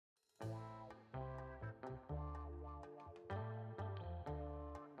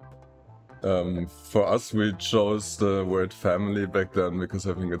For us, we chose the word family back then because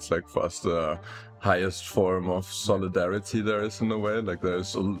I think it's like for us the highest form of solidarity there is in a way. Like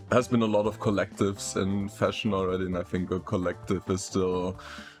has been a lot of collectives in fashion already, and I think a collective is still,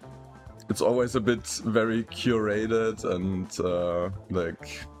 it's always a bit very curated and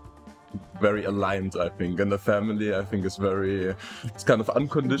like very aligned, I think. And the family, I think, is it's kind of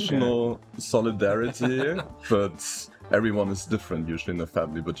unconditional solidarity, but everyone is different usually in a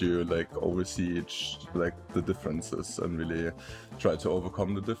family, but you like always see the differences and really try to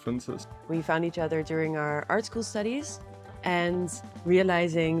overcome the differences. We found each other during our art school studies, and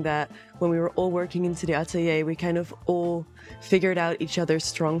realizing that when we were all working into the atelier, we kind of all figured out each other's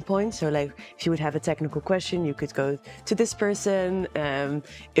strong points. So like if you would have a technical question, you could go to this person.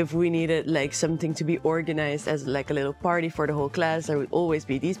 If we needed like something to be organized as like a little party for the whole class, there would always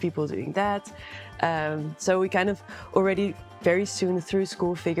be these people doing that. So we kind of already very soon through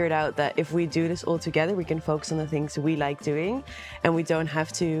school figured out that if we do this all together, we can focus on the things we like doing, and we don't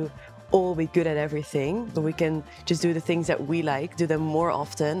have to all be good at everything, but we can just do the things that we like, do them more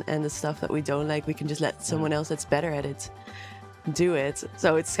often, and the stuff that we don't like, we can just let someone else that's better at it do it.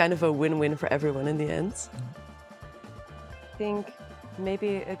 So it's kind of a win-win for everyone in the end. I think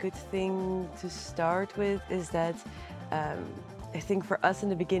maybe a good thing to start with is that I think for us in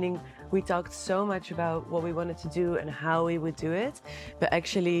the beginning, we talked so much about what we wanted to do and how we would do it, but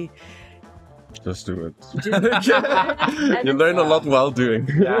actually just do it. You learn a lot while doing.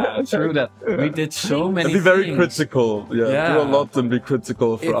 Yeah, true that. We did so many things. Be very critical. Yeah, do a lot and be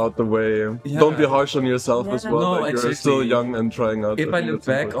critical throughout the way. Yeah. Don't be harsh on yourself as well. No, like you're still young and trying out. If I look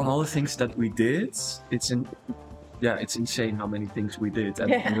back on all the things that we did, it's insane how many things we did.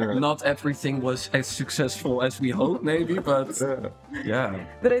 And not everything was as successful as we hoped, maybe, but yeah.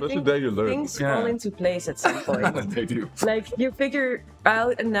 But I think things fall into place at some point. They do. Like, you figure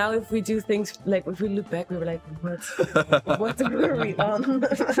out, and now if we do things, like, if we look back, we were like, what were we on?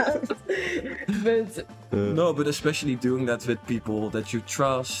 But no, but especially doing that with people that you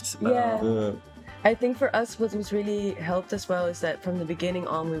trust. I think for us, what was really helped as well is that from the beginning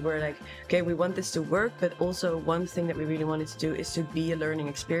on, we were like, okay, we want this to work, but also one thing that we really wanted to do is to be a learning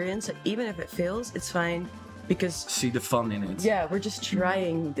experience. Like, even if it fails, it's fine, because see the fun in it. Yeah, we're just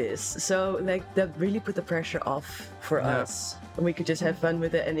trying this. So like that really put the pressure off for us, and we could just have fun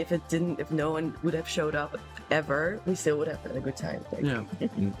with it. And if no one would have showed up ever, we still would have had a good time. Yeah.